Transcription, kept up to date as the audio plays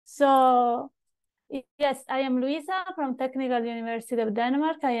So, yes, I am Luisa from Technical University of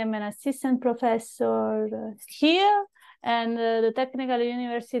Denmark. I am an assistant professor here, and the Technical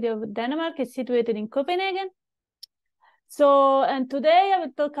University of Denmark is situated in Copenhagen. So, and today I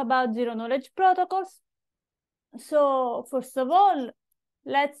will talk about zero-knowledge protocols. So, first of all,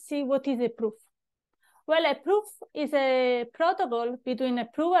 let's see what is a proof. Well, a proof is a protocol between a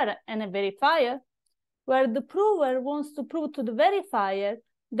prover and a verifier, where the prover wants to prove to the verifier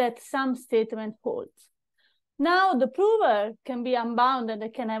that some statement holds. Now, the prover can be unbound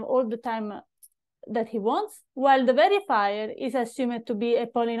and can have all the time that he wants, while the verifier is assumed to be a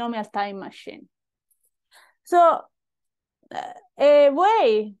polynomial time machine. So, a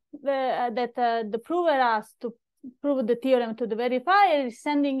way that the prover has to prove the theorem to the verifier is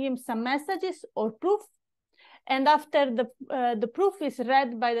sending him some messages or proof, and after the proof is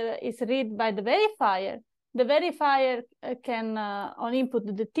read by the verifier can, on input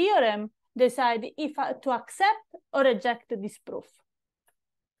the theorem, decide if to accept or reject this proof.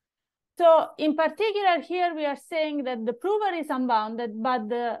 So in particular, here we are saying that the prover is unbounded, but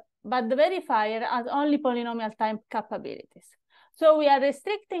the verifier has only polynomial time capabilities. So we are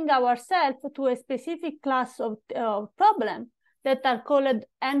restricting ourselves to a specific class of problems that are called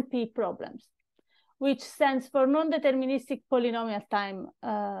NP problems, which stands for non-deterministic polynomial time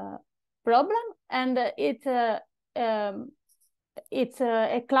problem, and it's a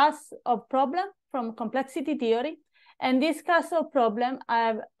class of problem from complexity theory. And this class of problem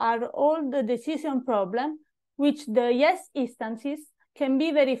are all the decision problem, which the yes instances can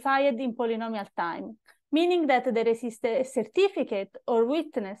be verified in polynomial time, meaning that there is a certificate or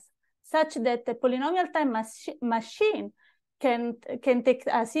witness such that the polynomial time machine can take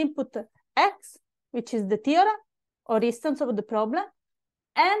as input x, which is the theorem or instance of the problem,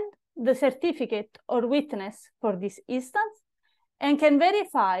 and the certificate or witness for this instance, and can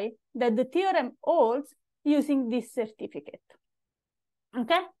verify that the theorem holds using this certificate.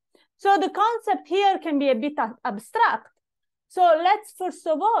 Okay? So the concept here can be a bit abstract. So let's first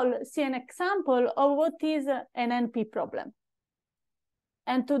of all see an example of what is an NP problem.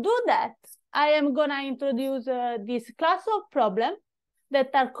 And to do that, I am going to introduce this class of problems that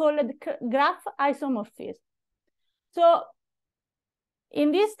are called graph isomorphism. So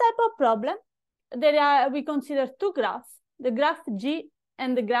in this type of problem, we consider two graphs, the graph G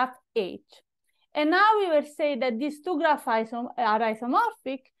and the graph H. And now we will say that these two graphs are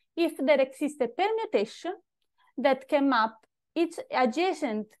isomorphic if there exists a permutation that can map each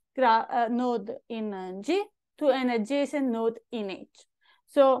adjacent node in G to an adjacent node in H.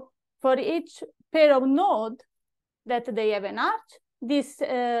 So for each pair of nodes that they have an arch,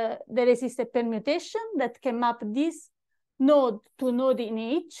 there exists a permutation that can map this node to node in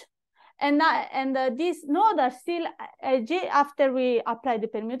H. And these nodes are still, after we apply the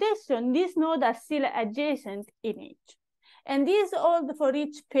permutation, these nodes are still adjacent in H. And these hold for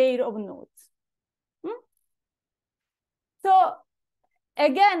each pair of nodes. So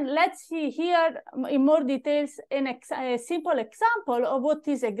again, let's see here in more details a simple example of what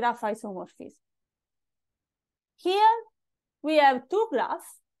is a graph isomorphism. Here we have two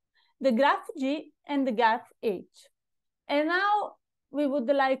graphs, the graph G and the graph H. And now we would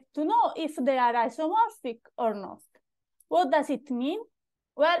like to know if they are isomorphic or not. What does it mean?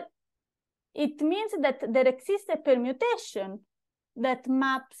 Well, it means that there exists a permutation that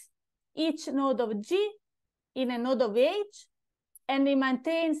maps each node of G in a node of H, and it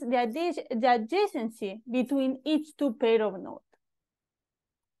maintains the adjacency between each two pair of nodes.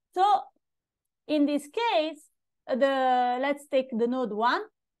 So in this case, let's take the node 1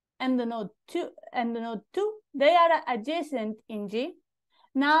 and the node 2 they are adjacent in G.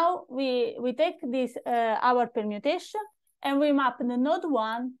 Now we take this our permutation and we map the node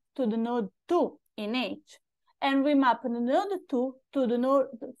 1 to the node 2 in H, and we map the node 2 to the node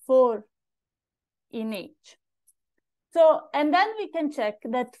 4 in H. So, and then we can check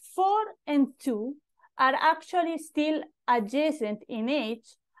that 4 and 2 are actually still adjacent in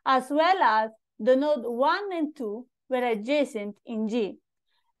H, as well as the node 1 and 2 were adjacent in G.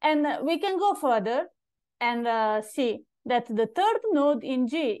 And we can go further and see that the third node in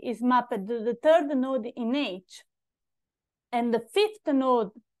G is mapped to the third node in H, and the fifth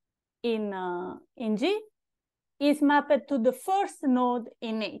node in G is mapped to the first node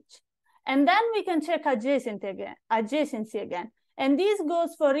in H. And then we can check adjacency again. And this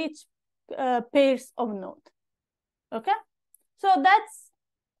goes for each pairs of nodes. Okay? So that's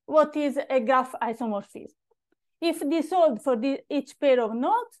what is a graph isomorphism. If this holds for each pair of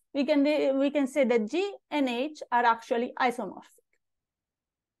nodes, we can say that G and H are actually isomorphic.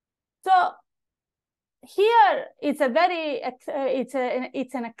 So here it's a very it's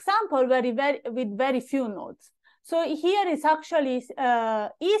an example with very few nodes. So here it's actually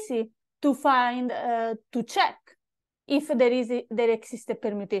easy to find to check if there exists a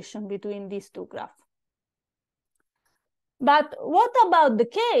permutation between these two graphs. But what about the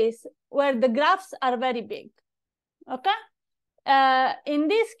case where the graphs are very big? Okay, in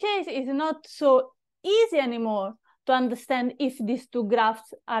this case, it's not so easy anymore to understand if these two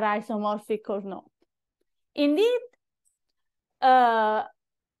graphs are isomorphic or not. Indeed,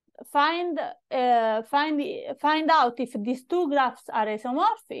 find out if these two graphs are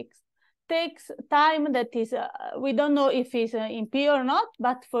isomorphic takes time that is, we don't know if it's in P or not,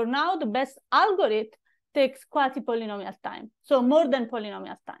 but for now, the best algorithm takes quasi-polynomial time, so more than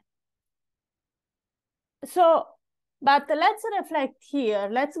polynomial time. So, but let's reflect here.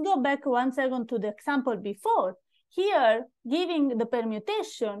 Let's go back 1 second to the example before. Here, giving the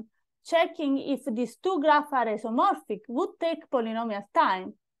permutation, checking if these two graphs are isomorphic would take polynomial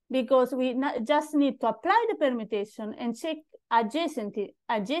time, because we just need to apply the permutation and check adjacency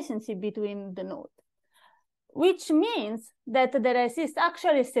between the nodes, which means that there exists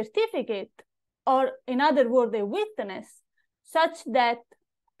actually a certificate, or in other words, a witness, such that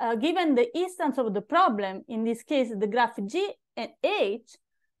given the instance of the problem, in this case, the graph G and H,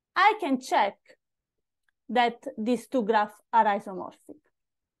 I can check that these two graphs are isomorphic.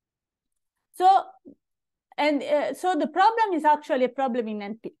 So, so the problem is actually a problem in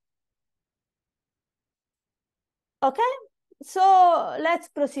NP. Okay, so let's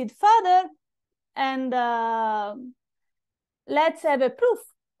proceed further, and let's have a proof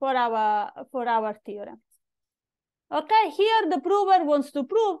for our theorem. Okay, here the prover wants to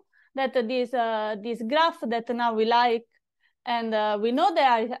prove that this graph that now we like, and we know they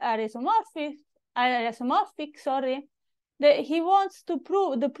are isomorphic. Sorry, he wants to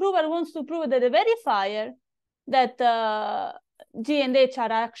prove, the prover wants to prove that the verifier that G and H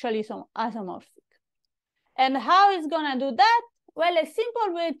are actually isomorphic. And how is going to do that? Well, a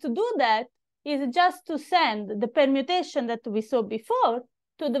simple way to do that is just to send the permutation that we saw before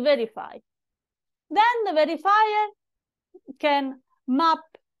to the verifier. Then the verifier can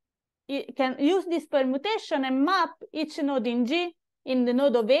use this permutation and map each node in G in the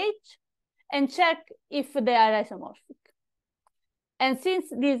node of H and check if they are isomorphic. And since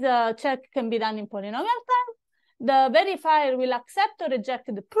this check can be done in polynomial time, the verifier will accept or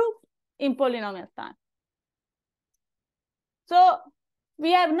reject the proof in polynomial time. So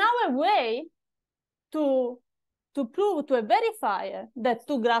we have now a way to prove to a verifier that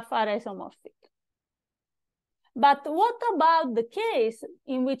two graphs are isomorphic. But what about the case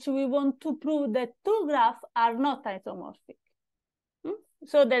in which we want to prove that two graphs are not isomorphic?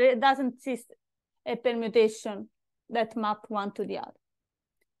 So that it doesn't exist a permutation that map one to the other.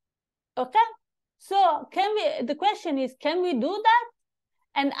 Okay, so the question is, can we do that?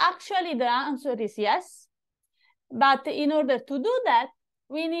 And actually the answer is yes. But in order to do that,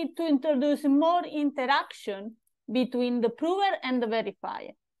 we need to introduce more interaction between the prover and the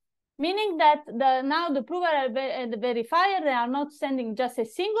verifier. Meaning that now the prover and the verifier, they are not sending just a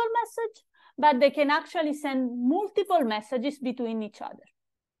single message, but they can actually send multiple messages between each other.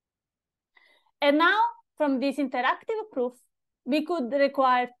 And now, from this interactive proof, we could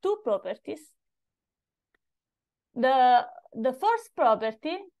require two properties. The first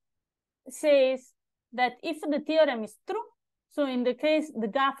property says that if the theorem is true, so in the case the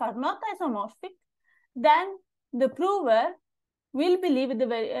graphs are not isomorphic, then the prover will believe the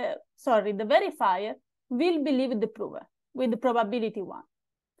verifier will believe the prover with the probability 1.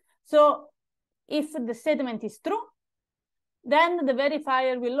 So if the statement is true, then the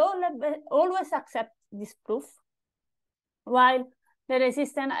verifier will always accept this proof, while there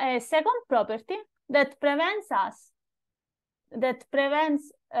exists a second property that prevents that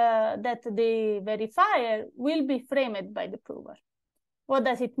the verifier will be framed by the prover. What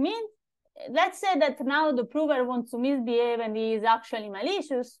does it mean? Let's say that now the prover wants to misbehave and he is actually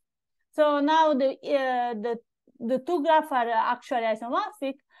malicious. So now the two graphs are actually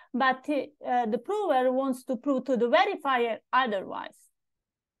isomorphic, but the prover wants to prove to the verifier otherwise.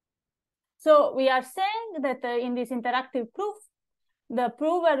 So we are saying that in this interactive proof, the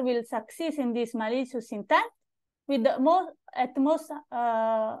prover will succeed in this malicious intent with the at most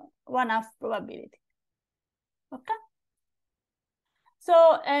 1/2 probability. Okay.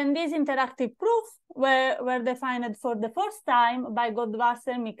 So, and these interactive proofs were defined for the first time by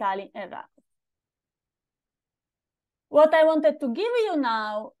Goldwasser, Micali, and Rakov. What I wanted to give you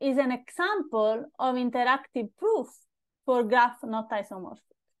now is an example of interactive proof for graph not isomorphic.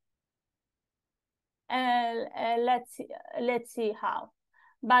 Let's see how.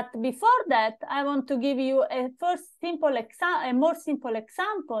 But before that, I want to give you a more simple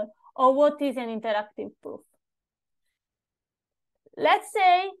example of what is an interactive proof. Let's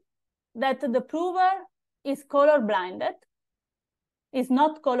say that the prover is color-blinded, is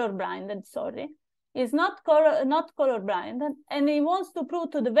not color-blinded, sorry, is not color-blinded, and he wants to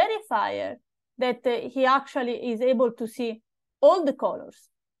prove to the verifier that he actually is able to see all the colors.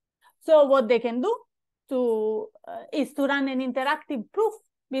 So what they can do is to run an interactive proof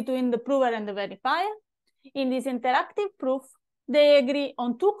between the prover and the verifier. In this interactive proof, they agree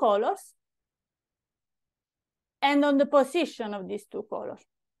on 2 colors and on the position of these 2 colors.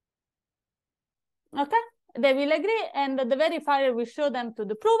 Okay, they will agree, and the verifier will show them to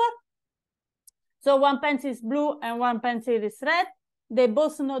the prover. So one pencil is blue and one pencil is red. They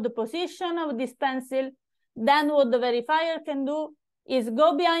both know the position of this pencil. Then what the verifier can do is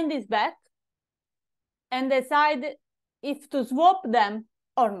go behind his back and decide if to swap them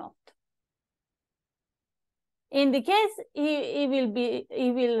or not. In the case he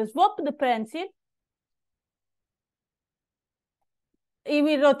will swap the pencil, he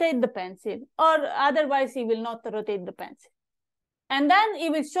will rotate the pencil, or otherwise he will not rotate the pencil. And then he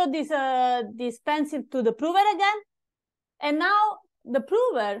will show this pencil to the prover again. And now the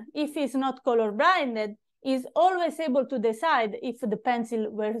prover, if he's not color-blinded, is always able to decide if the pencil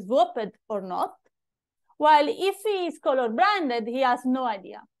were swapped or not. While if he is color-blinded, he has no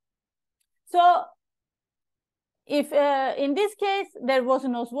idea. So if in this case, there was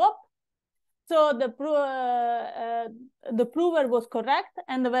no swap, so the prover was correct,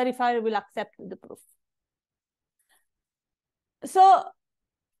 and the verifier will accept the proof. So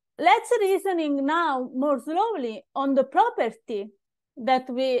let's reasoning now more slowly on the property that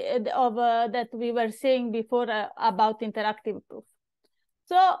we were saying before about interactive proof.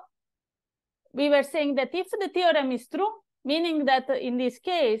 So we were saying that if the theorem is true, meaning that in this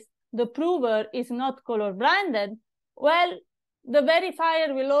case the prover is not color-blinded, well, the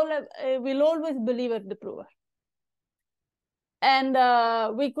verifier will always believe the prover. And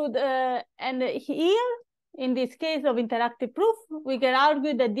and here, in this case of interactive proof, we can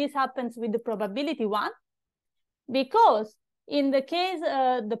argue that this happens with the probability 1, because in the case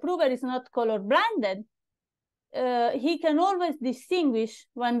the prover is not color-blinded, he can always distinguish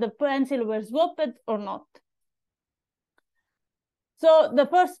when the pencil was swapped or not. So the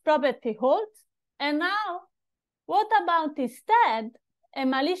first property holds. And now, what about instead a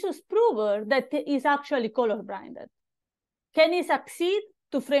malicious prover that is actually color-blinded? Can he succeed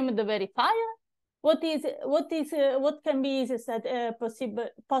to frame the verifier? What can be his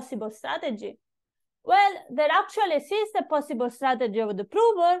possible strategy? Well, there actually exists a possible strategy of the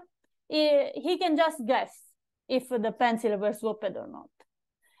prover. He can just guess if the pencil were swapped or not.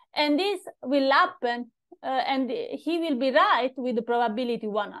 And this will happen, and he will be right with the probability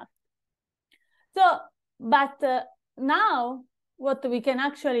 1/2. So, but now what we can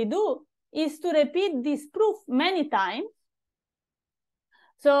actually do is to repeat this proof many times.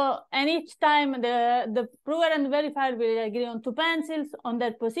 So, and each time the prover and the verifier will agree on 2 pencils, on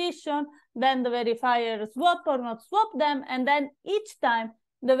their position, then the verifier swap or not swap them, and then each time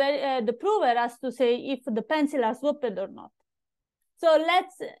the prover has to say if the pencil are swapped or not. So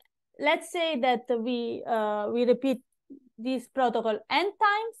let's say that we repeat this protocol n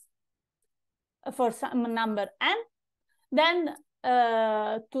times for some number n. Then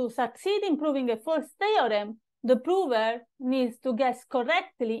to succeed in proving a false theorem, the prover needs to guess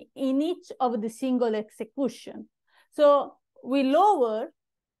correctly in each of the single execution. So we lower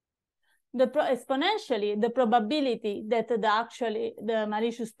exponentially the probability that the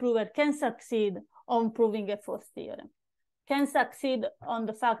malicious prover can succeed on proving a false theorem, can succeed on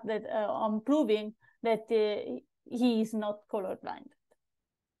the fact that on proving that he is not color-blinded.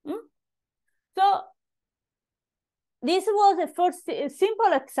 So this was a first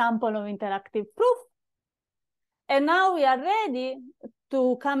simple example of interactive proof. And now we are ready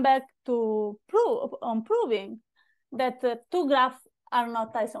to come back to proving that 2 graphs are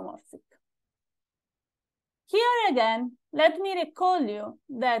not isomorphic. Here again, let me recall you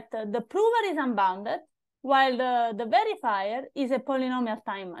that the prover is unbounded, while the verifier is a polynomial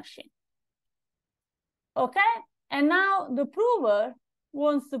time machine. Okay? And now the prover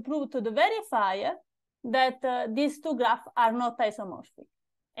wants to prove to the verifier that these 2 graphs are not isomorphic.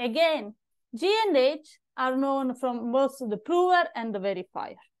 Again, G and H are known from both the prover and the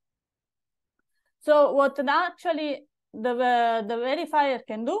verifier. So what actually the verifier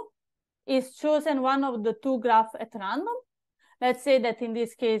can do is chosen one of the 2 graphs at random. Let's say that in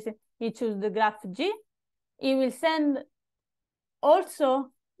this case, he chooses the graph G. He will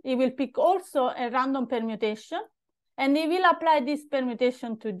pick also a random permutation, and he will apply this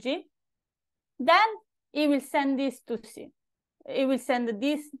permutation to G. Then he will send this to C. He will send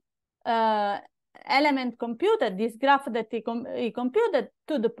this element computed, this graph that he computed,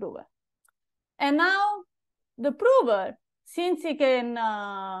 to the prover. And now the prover, since he can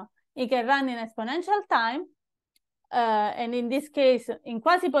run in exponential time, and in this case in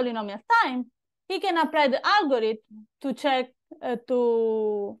quasi-polynomial time, he can apply the algorithm to check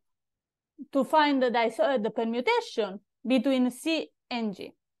to find the permutation between C and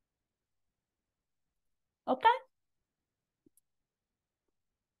G. Okay.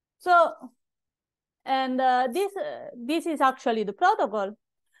 So, and this is actually the protocol.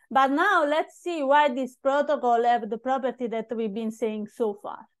 But now let's see why this protocol have the property that we've been saying so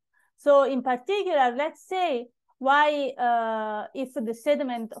far. So in particular, let's say why if the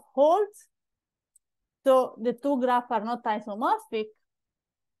statement holds, so the two graphs are not isomorphic,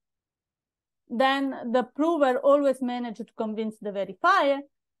 then the prover always manages to convince the verifier.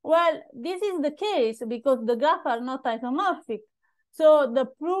 Well, this is the case because the graphs are not isomorphic. So the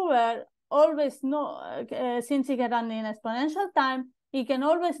prover always know, since he can run in exponential time, he can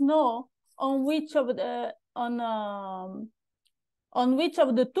always know on which of the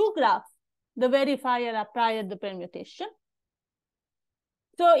two graphs the verifier applied the permutation.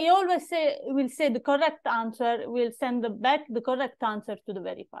 So he always will say the correct answer, will send back the correct answer to the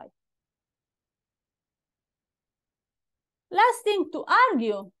verifier. Last thing to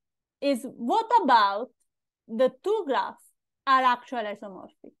argue is, what about the two graphs are actually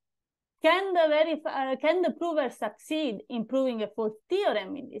isomorphic? Can the prover succeed in proving a false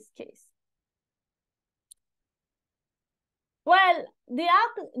theorem in this case? Well, the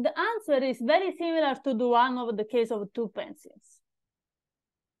answer is very similar to the one of the case of two pencils.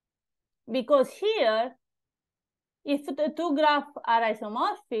 Because here, if the two graphs are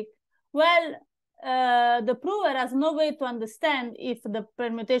isomorphic, well, the prover has no way to understand if the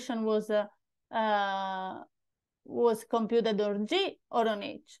permutation was computed on G or on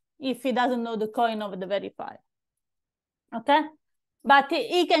H, if he doesn't know the coin of the verifier. Okay? But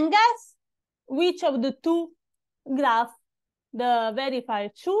he can guess which of the two graphs the verifier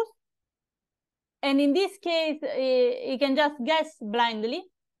choose. And in this case, he can just guess blindly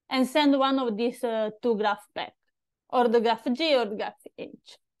and send one of these two graphs back, or the graph G or the graph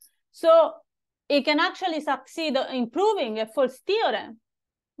H. So he can actually succeed in proving a false theorem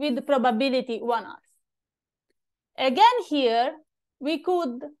with the probability 1/2. Again, here, we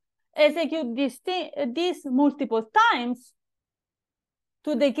could execute this multiple times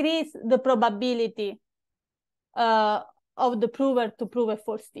to decrease the probability of the prover to prove a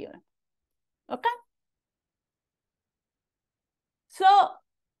false theorem. Okay? So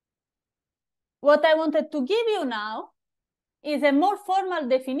what I wanted to give you now is a more formal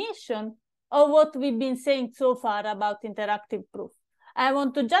definition of what we've been saying so far about interactive proof. I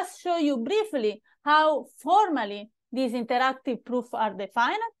want to just show you briefly how formally these interactive proofs are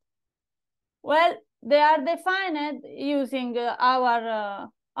defined. Well, they are defined using our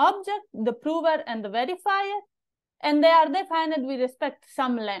object, the prover and the verifier, and they are defined with respect to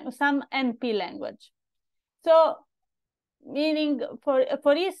some NP language. So, meaning,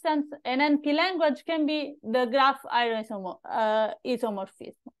 for instance, an NP language can be the graph isomorphism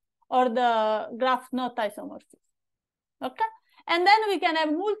or the graph not isomorphism. Okay? And then we can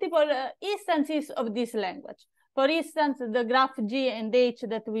have multiple instances of this language. For instance, the graph G and H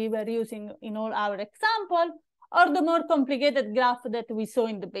that we were using in all our examples, or the more complicated graph that we saw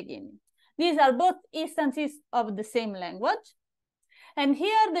in the beginning. These are both instances of the same language. And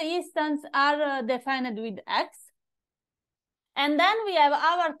here the instances are defined with X. And then we have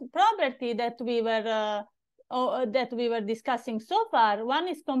our property that we were discussing so far. One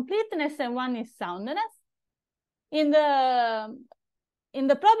is completeness and one is soundness. In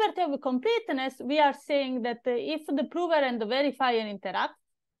the property of completeness, we are saying that if the prover and the verifier interact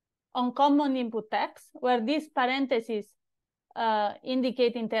on common input X, where these parentheses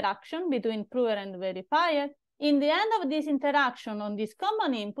indicate interaction between prover and verifier, in the end of this interaction on this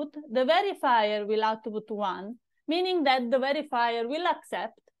common input, the verifier will output 1, meaning that the verifier will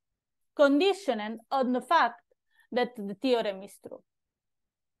accept, conditioned on the fact that the theorem is true.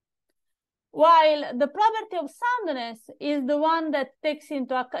 While the property of soundness is the one that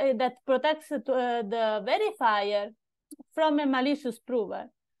protects the verifier from a malicious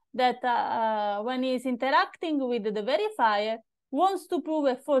prover that when he is interacting with the verifier wants to prove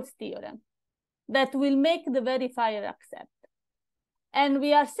a false theorem that will make the verifier accept. And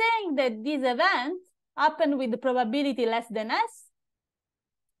we are saying that this event happened with the probability less than S,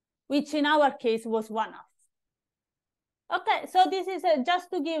 which in our case was 1/2. Okay, so this is just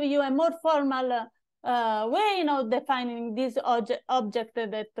to give you a more formal way of defining this object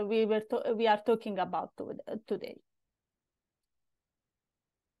that we are talking about today.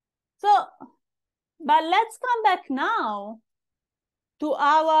 So, but let's come back now to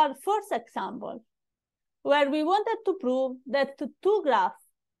our first example, where we wanted to prove that two graphs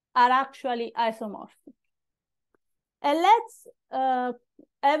are actually isomorphic. And let's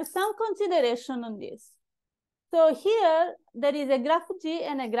have some consideration on this. So here, there is a graph G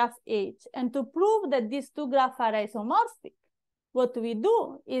and a graph H. And to prove that these two graphs are isomorphic, what we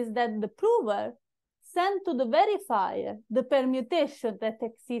do is that the prover sends to the verifier the permutation that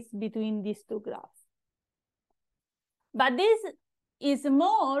exists between these two graphs. But this is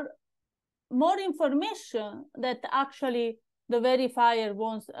more information that actually the verifier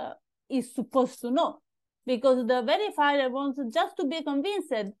wants is supposed to know, because the verifier wants just to be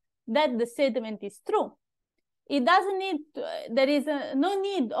convinced that the statement is true. It doesn't need there is no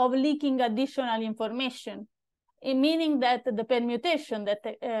need of leaking additional information, meaning that the permutation that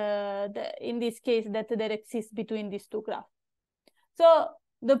in this case that there exists between these two graphs. So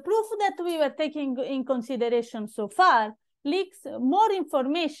the proof that we were taking in consideration so far leaks more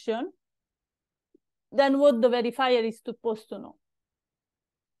information than what the verifier is supposed to know.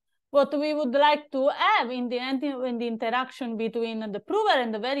 What we would like to have in the interaction between the prover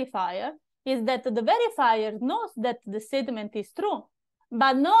and the verifier is that the verifier knows that the statement is true,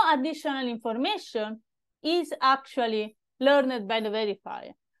 but no additional information is actually learned by the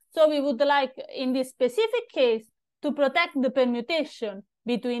verifier. So we would like, in this specific case, to protect the permutation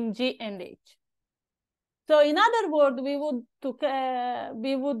between G and H. So in other words, we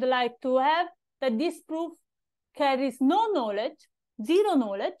would like to have that this proof carries no knowledge, zero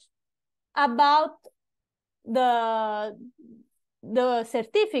knowledge, about the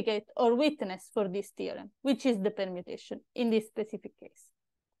certificate or witness for this theorem, which is the permutation in this specific case.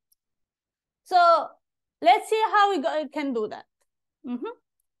 So let's see how we can do that.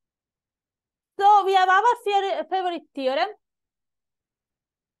 So we have our favorite theorem,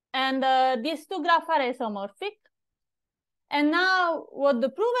 and these two graphs are isomorphic. And now what the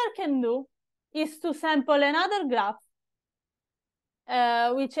prover can do is to sample another graph,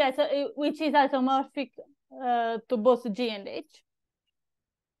 which is isomorphic to both G and H,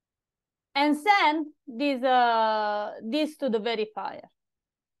 and send this to the verifier.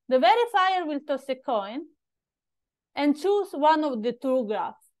 The verifier will toss a coin and choose one of the two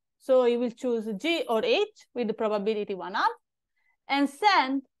graphs. So he will choose G or H with the probability 1/2, and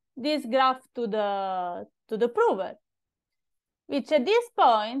send this graph to the prover, which at this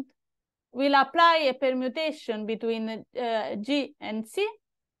point will apply a permutation between G and C,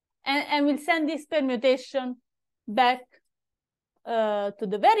 and will send this permutation back to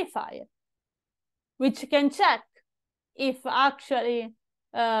the verifier, which can check if actually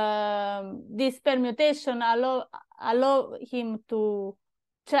this permutation allow him to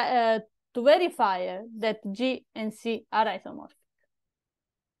verify that G and C are isomorphic.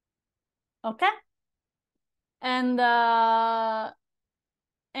 Okay, and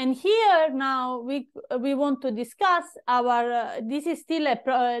here now we want to discuss our this is still a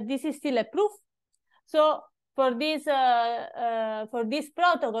proof. So for this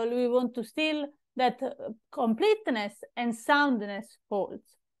protocol, we want to still that completeness and soundness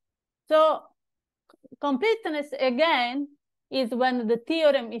holds. So completeness again is when the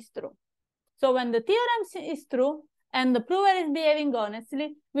theorem is true. So when the theorem is true and the prover is behaving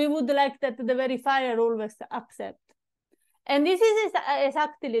honestly, we would like that the verifier always accept. And this is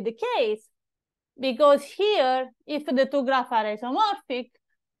exactly the case, because here, if the two graphs are isomorphic,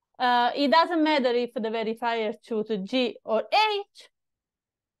 it doesn't matter if the verifier chooses G or H,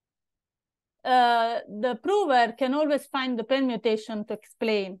 the prover can always find the permutation to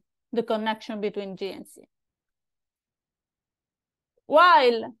explain the connection between G and C.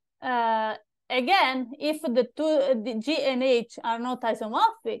 While, again, if the G and H are not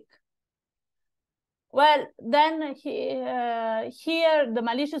isomorphic, well, then here the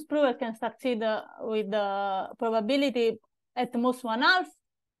malicious prover can succeed with the probability at most 1/2,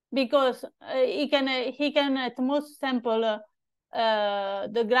 because he can at most sample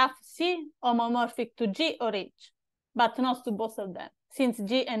the graph C homomorphic to G or H, but not to both of them, since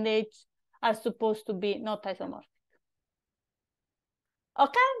G and H are supposed to be not isomorphic.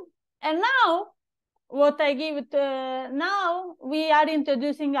 Okay, and now what I give it, now we are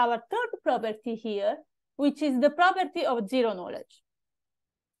introducing our third property here, which is the property of zero knowledge.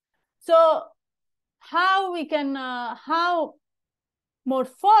 So how we can, how more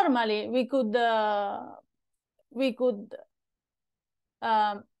formally we could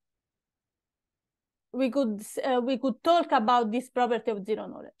talk about this property of zero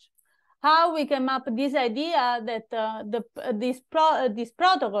knowledge. how we came up this idea that this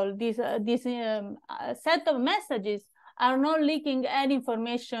protocol, this set of messages are not leaking any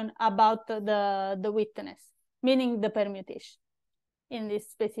information about the witness, meaning the permutation in this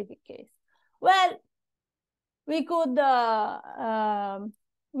specific case. Well, we could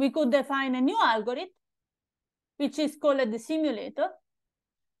define a new algorithm, which is called the simulator.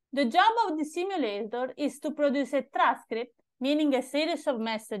 The job of the simulator is to produce a transcript, meaning a series of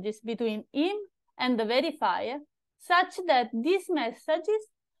messages between him and the verifier, such that these messages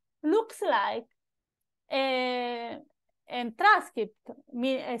looks like a transcript,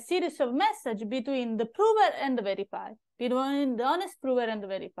 a series of messages between the prover and the verifier, between the honest prover and the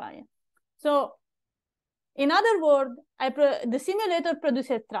verifier. So, in other words, the simulator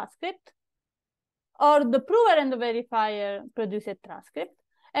produces a transcript, or the prover and the verifier produce a transcript.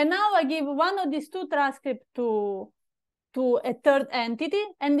 And now I give one of these two transcripts to a third entity,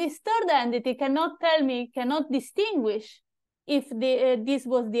 and this third entity cannot tell me, cannot distinguish if this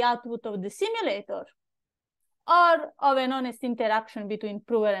was the output of the simulator or of an honest interaction between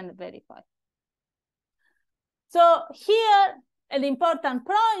prover and verifier. So here, an important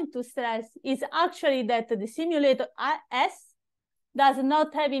point to stress is actually that the simulator S does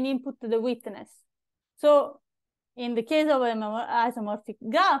not have an input to the witness. So in the case of an isomorphic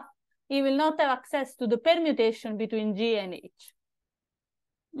graph, it will not have access to the permutation between G and H.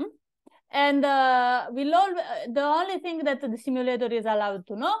 And the only thing that the simulator is allowed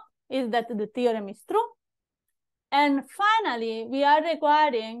to know is that the theorem is true. And finally, we are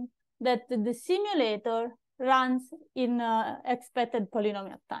requiring that the simulator runs in expected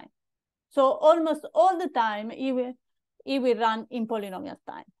polynomial time. So almost all the time, it will run in polynomial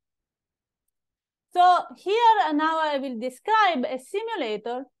time. So here now I will describe a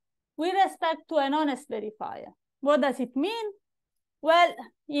simulator with respect to an honest verifier. What does it mean? Well,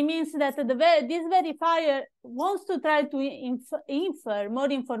 it means that this verifier wants to try to infer more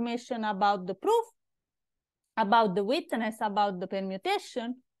information about the proof, about the witness, about the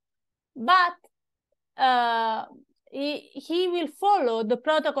permutation, but he will follow the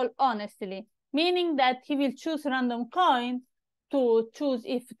protocol honestly, meaning that he will choose random coin to choose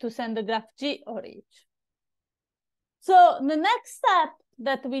if to send the graph G or H. So the next step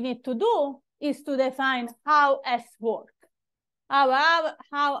that we need to do is to define how S works,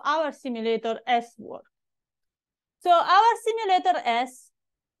 how our simulator S works. So our simulator S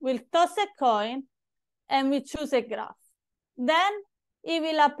will toss a coin and we choose a graph. Then it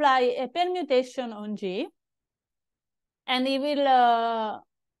will apply a permutation on G, and it will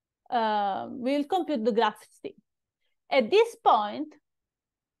compute the graph C. At this point,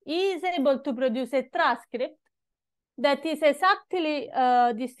 he is able to produce a transcript that is exactly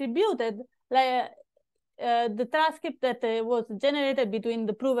distributed like the transcript that was generated between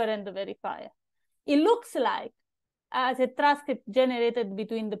the prover and the verifier. It looks like as a transcript generated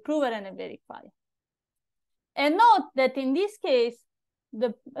between the prover and a verifier. And note that in this case,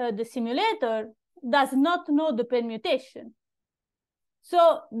 the simulator does not know the permutation.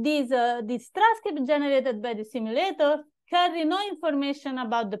 So this transcript generated by the simulator carry no information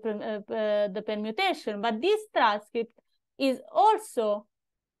about the permutation, but this transcript is also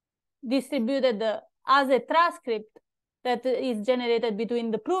distributed as a transcript that is generated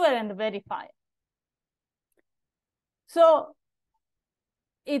between the prover and the verifier. So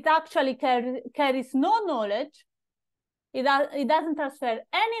it actually carries no knowledge. It doesn't transfer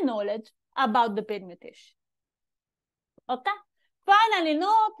any knowledge about the permutation. Okay. Finally,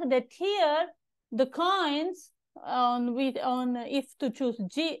 note that here the coins on if to choose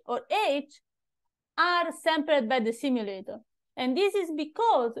G or H are sampled by the simulator, and this is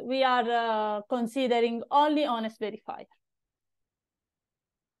because we are considering only honest verifier.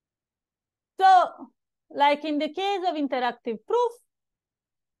 So, like in the case of interactive proof,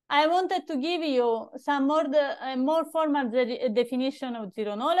 I wanted to give you some more formal definition of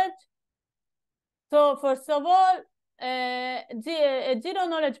zero knowledge. So first of all, a zero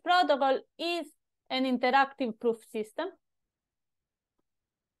knowledge protocol is an interactive proof system,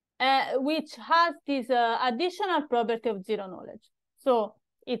 which has this additional property of zero knowledge. So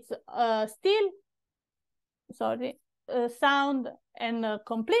it's still, sound and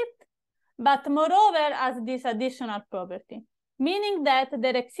complete, but moreover has this additional property, meaning that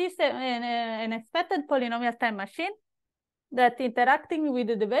there exists an expected polynomial time machine that interacting with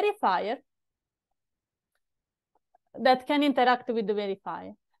the verifier, that can interact with the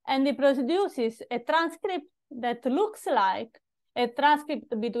verifier. And it produces a transcript that looks like a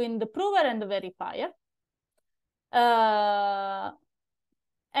transcript between the prover and the verifier.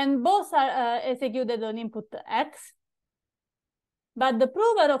 And both are executed on input X. But the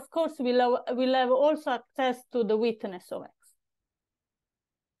prover, of course, will have also access to the witness of X.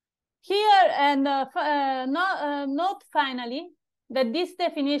 Here, and note finally that this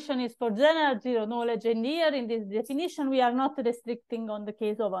definition is for general zero knowledge, and here in this definition, we are not restricting on the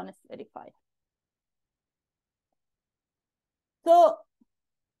case of honest verifier. So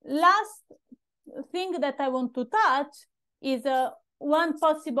last thing that I want to touch is one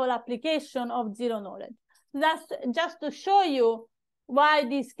possible application of zero knowledge. Just to show you why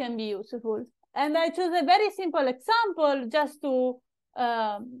this can be useful. And I chose a very simple example just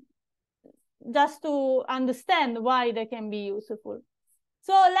to understand why they can be useful.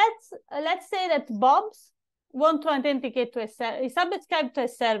 So let's say that Bob's want to authenticate to a server. He subscribed to a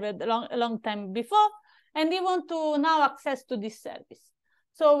server a long time before, and he want to now access to this service.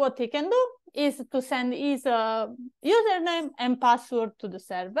 So what he can do is to send his username and password to the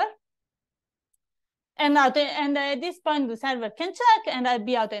server. And at this point, the server can check and I'll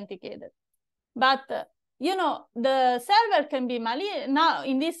be authenticated. But you know, the server can be malicious. Now,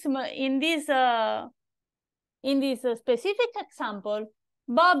 in this specific example,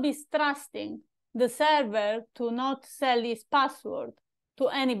 Bob is trusting the server to not sell his password to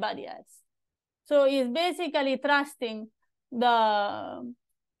anybody else. So he's basically trusting the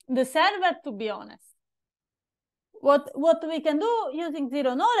server to be honest. What we can do using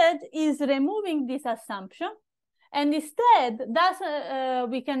zero knowledge is removing this assumption, and instead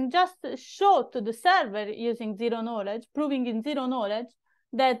we can just show to the server using zero knowledge, proving in zero knowledge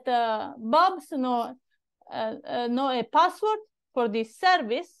that Bob's know a password for this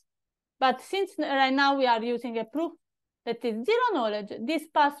service, but since right now we are using a proof that is zero knowledge, this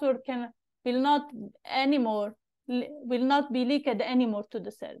password will not be leaked anymore to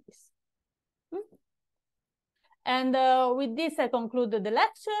the service. And with this, I conclude the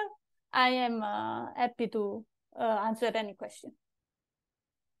lecture. I am happy to answer any question.